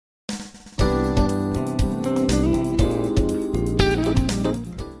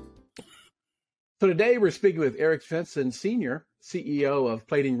So today we're speaking with Eric Svenson, Senior, CEO of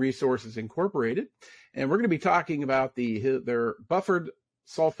Plating Resources Incorporated, and we're going to be talking about their buffered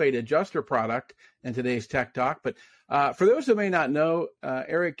sulfate adjuster product in today's Tech Talk. But for those who may not know,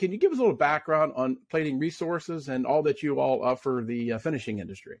 Eric, can you give us a little background on Plating Resources and all that you all offer the finishing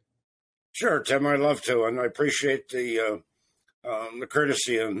industry? Sure, Tim, I'd love to, and I appreciate the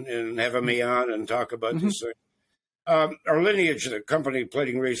courtesy in having me on and talk about this thing. Our lineage of the company,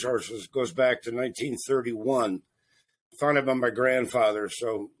 Plating Resources, goes back to 1931, founded by my grandfather.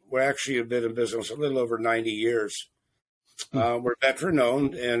 So we actually have been in business a little over 90 years. We're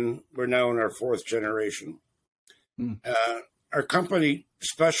veteran-owned, and we're now in our fourth generation. Our company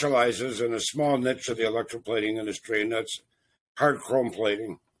specializes in a small niche of the electroplating industry, and that's hard chrome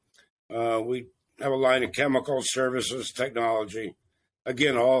plating. We have a line of chemical services, technology,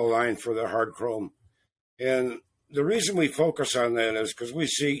 again, all aligned for the hard chrome. And the reason we focus on that is because we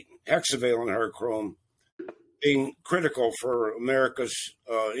see hexavalent hard chrome being critical for America's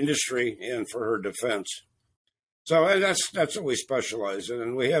industry and for her defense. So that's what we specialize in.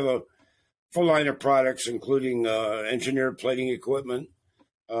 And we have a full line of products, including engineered plating equipment,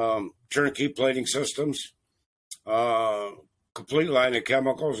 turnkey plating systems, complete line of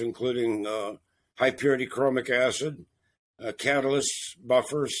chemicals, including high purity chromic acid, catalysts,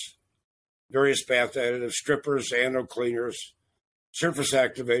 buffers, various bath additives, strippers, anode cleaners, surface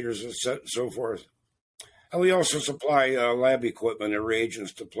activators, and so forth. And we also supply lab equipment and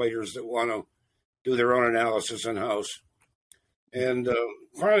reagents to platers that want to do their own analysis in-house. And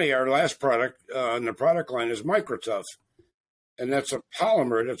finally, our last product in the product line is MicroTough. And that's a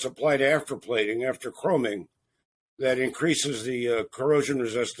polymer that's applied after plating, after chroming, that increases the corrosion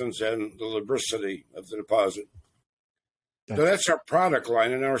resistance and the lubricity of the deposit. So that's our product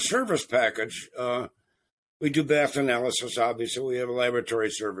line. And our service package, we do bath analysis, obviously. We have laboratory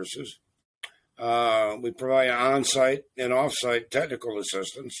services. We provide on-site and off-site technical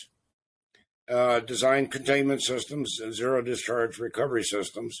assistance, design containment systems and zero-discharge recovery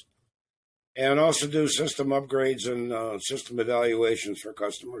systems, and also do system upgrades and system evaluations for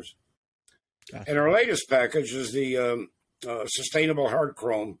customers. Gotcha. And our latest package is the sustainable hard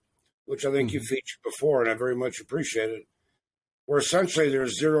chrome, which I think you featured before, and I very much appreciate it, where essentially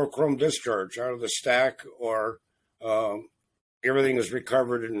there's zero chrome discharge out of the stack, or everything is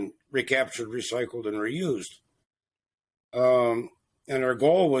recovered and recaptured, recycled, and reused. And our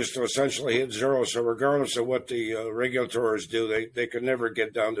goal was to essentially hit zero, so regardless of what the regulators do, they could never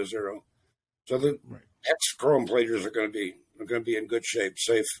get down to zero. So the hex chrome platers are going to be in good shape,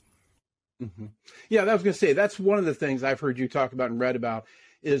 safe. Yeah, I was going to say, that's one of the things I've heard you talk about and read about,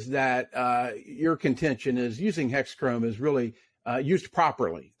 is that your contention is using hex chrome is really used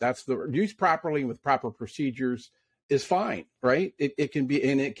properly. That's the used properly with proper procedures is fine, right? It can be,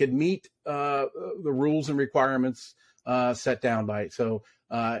 and it can meet the rules and requirements set down by it. So,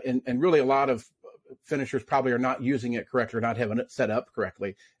 and really a lot of finishers probably are not using it correctly or not having it set up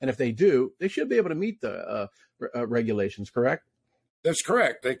correctly. And if they do, they should be able to meet the regulations, correct? That's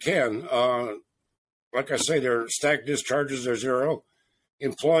correct. They can. Like I say, their stack discharges are zero.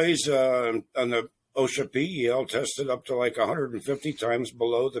 Employees on the OSHA PEL tested up to like 150 times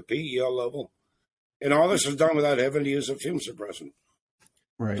below the PEL level. And all this is done without having to use a fume suppressant.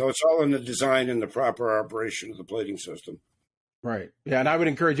 Right. So it's all in the design and the proper operation of the plating system. Right. Yeah, and I would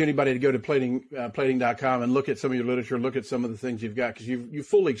encourage anybody to go to plating.com and look at some of your literature, look at some of the things you've got, because you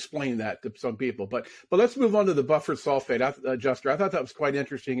fully explained that to some people. But let's move on to the buffered sulfate adjuster. I thought that was quite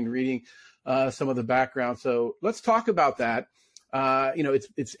interesting in reading some of the background. So let's talk about that.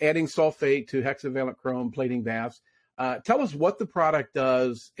 It's adding sulfate to hexavalent chrome plating baths. Tell us what the product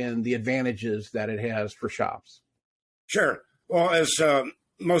does and the advantages that it has for shops. Sure. Well, as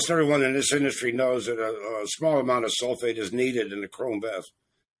most everyone in this industry knows, that a small amount of sulfate is needed in the chrome bath.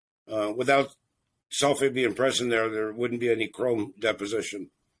 Without sulfate being present there wouldn't be any chrome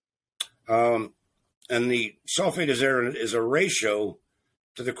deposition. And the sulfate is a ratio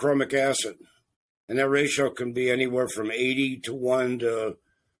to the chromic acid. And that ratio can be anywhere from 80 to 1 to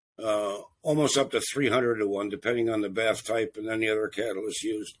almost up to 300 to 1, depending on the bath type and any other catalyst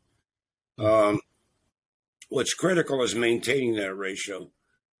used. What's critical is maintaining that ratio.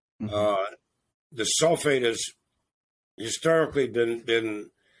 The sulfate has historically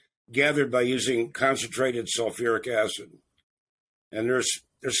been gathered by using concentrated sulfuric acid. And there's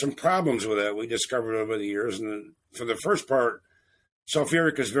some problems with that we discovered over the years. And for the first part,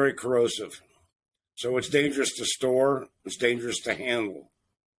 sulfuric is very corrosive. So it's dangerous to store. It's dangerous to handle.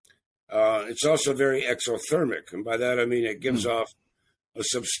 It's also very exothermic. And by that, I mean it gives off a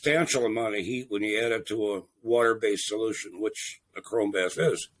substantial amount of heat when you add it to a water-based solution, which a chrome bath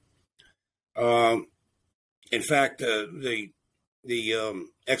is. In fact, the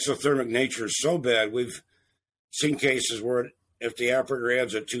exothermic nature is so bad, we've seen cases where if the operator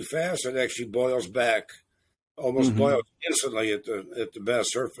adds it too fast, it actually boils back, almost boils instantly at the bath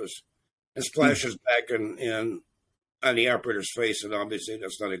surface, and splashes back in on the operator's face, and obviously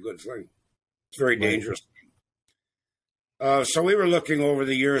that's not a good thing. It's very dangerous. So we were looking over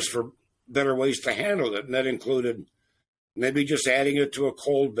the years for better ways to handle it, and that included maybe just adding it to a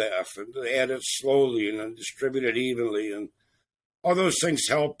cold bath and add it slowly and then distribute it evenly, and all those things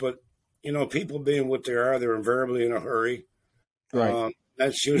help. But people being what they are, they're invariably in a hurry. Right.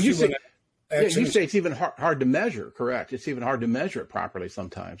 That's usually you say it's even hard to measure. Correct. It's even hard to measure it properly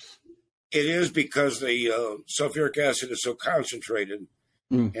sometimes. It is because the sulfuric acid is so concentrated,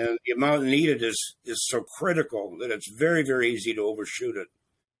 and the amount needed is so critical that it's very, very easy to overshoot it.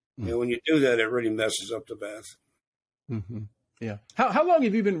 And when you do that, it really messes up the bath. Yeah. How long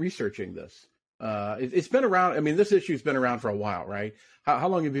have you been researching this? It's been around. I mean, this issue's been around for a while, right? How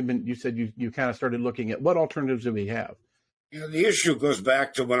long have you been? You said you kind of started looking at what alternatives do we have? The issue goes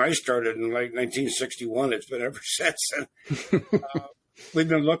back to when I started in like 1961. It's been ever since. We've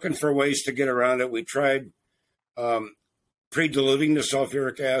been looking for ways to get around it. We tried pre-diluting the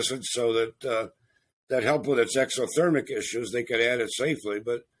sulfuric acid so that that helped with its exothermic issues. They could add it safely,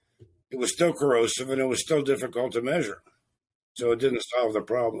 but it was still corrosive and it was still difficult to measure. So it didn't solve the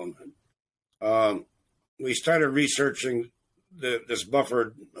problem. We started researching this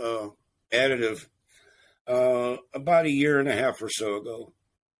buffered additive about a year and a half or so ago.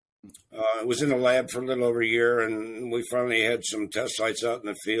 It was in the lab for a little over a year, and we finally had some test sites out in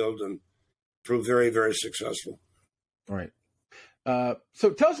the field and proved very, very successful. All right.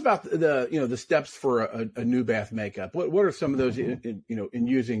 So tell us about the steps for a new bath makeup. What are some of those in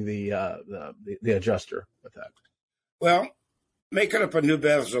using the adjuster with that? Well, making up a new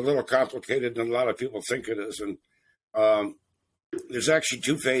bath is a little complicated than a lot of people think it is, and there's actually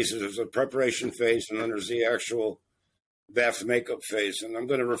two phases. There's a preparation phase, and then there's the actual bath makeup phase. And I'm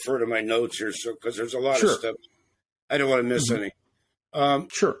going to refer to my notes here, because there's a lot of steps. I don't want to miss any.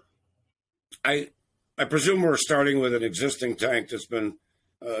 Sure. I presume we're starting with an existing tank that's been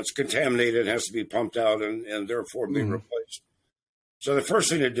it's contaminated, has to be pumped out, and therefore be replaced. So the first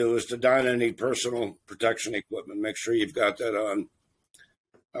thing to do is to don any personal protection equipment. Make sure you've got that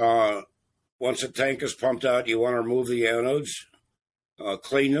on. Once the tank is pumped out, you want to remove the anodes,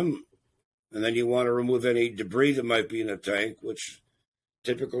 clean them, and then you want to remove any debris that might be in the tank, which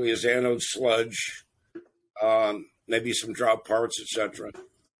typically is anode sludge, maybe some drop parts, etc.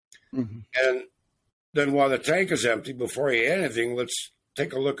 And then while the tank is empty, before you add anything, let's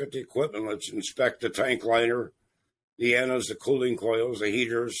take a look at the equipment. Let's inspect the tank liner, the anodes, the cooling coils, the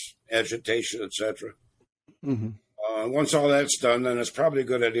heaters, agitation, etc. Once all that's done, then it's probably a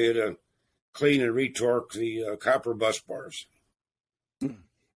good idea to clean and retorque the copper bus bars.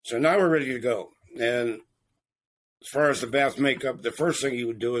 So now we're ready to go. And as far as the bath makeup, the first thing you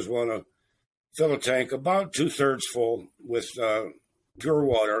would do is want to fill a tank about 2/3 full with pure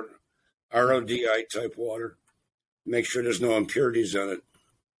water, RODI type water. Make sure there's no impurities in it.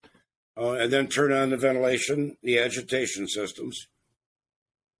 And then turn on the ventilation, the agitation systems.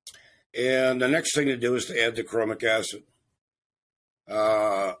 And the next thing to do is to add the chromic acid.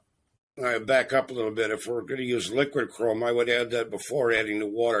 I back up a little bit. If we're going to use liquid chrome, I would add that before adding the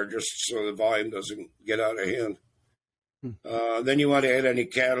water, just so the volume doesn't get out of hand. Then you want to add any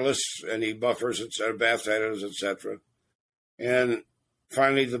catalysts, any buffers, etc., bath additives, etc. And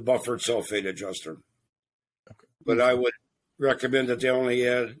finally, the buffered sulfate adjuster. But I would recommend that they only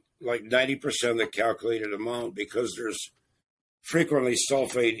add like 90% of the calculated amount, because there's frequently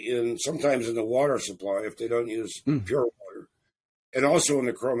sulfate sometimes in the water supply if they don't use pure water, and also in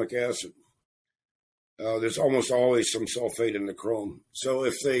the chromic acid. There's almost always some sulfate in the chrome. So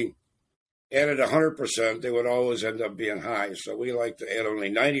if they added 100%, they would always end up being high. So we like to add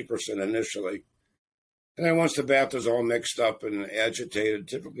only 90% initially. And then once the bath is all mixed up and agitated,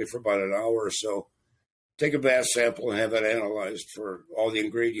 typically for about an hour or so, take a bath sample and have it analyzed for all the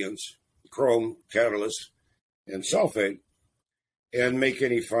ingredients, chrome, catalyst, and sulfate, and make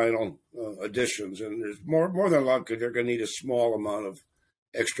any final additions. And there's more than likely they're going to need a small amount of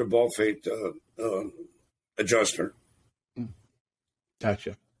extra bulfate adjuster.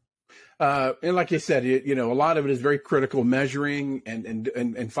 Gotcha. And like you said, a lot of it is very critical, measuring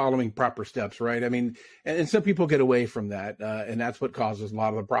and following proper steps, right? I mean, and some people get away from that, and that's what causes a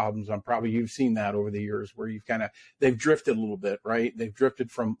lot of the problems. You've seen that over the years, where they've drifted a little bit, right? They've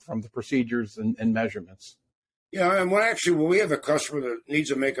drifted from the procedures and measurements. Yeah, and when we have a customer that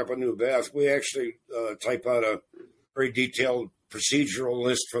needs to make up a new bath, we actually type out very detailed procedural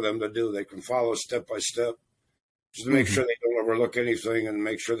list for them to do. They can follow step by step, just to make sure they don't overlook anything and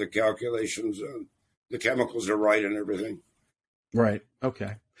make sure the calculations, the chemicals are right and everything. Right.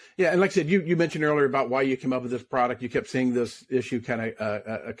 Okay. Yeah. And like I said, you mentioned earlier about why you came up with this product. You kept seeing this issue kind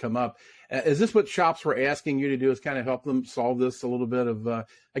of come up. Is this what shops were asking you to do, is kind of help them solve this a little bit of,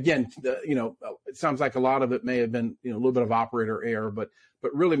 again, it sounds like a lot of it may have been, a little bit of operator error, but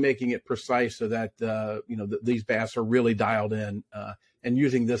really making it precise so that, these bass are really dialed in, and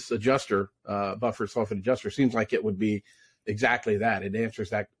using this adjuster, buffer sulfate adjuster seems like it would be exactly that. It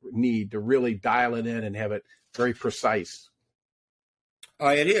answers that need to really dial it in and have it very precise.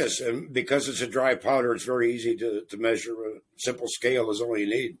 It is, and because it's a dry powder, it's very easy to measure. A simple scale is all you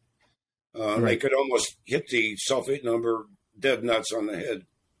need. Right. They could almost hit the sulfate number dead nuts on the head.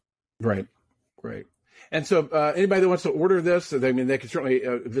 Right. And so anybody that wants to order this, they can certainly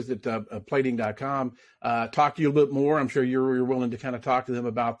visit plating.com, talk to you a little bit more. I'm sure you're willing to kind of talk to them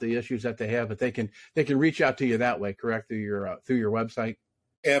about the issues that they have, but they can reach out to you that way, correct, through your website?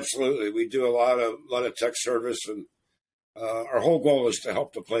 Absolutely. We do a lot of tech service, and our whole goal is to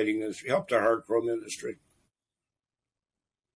help the plating industry, help the hard chrome industry.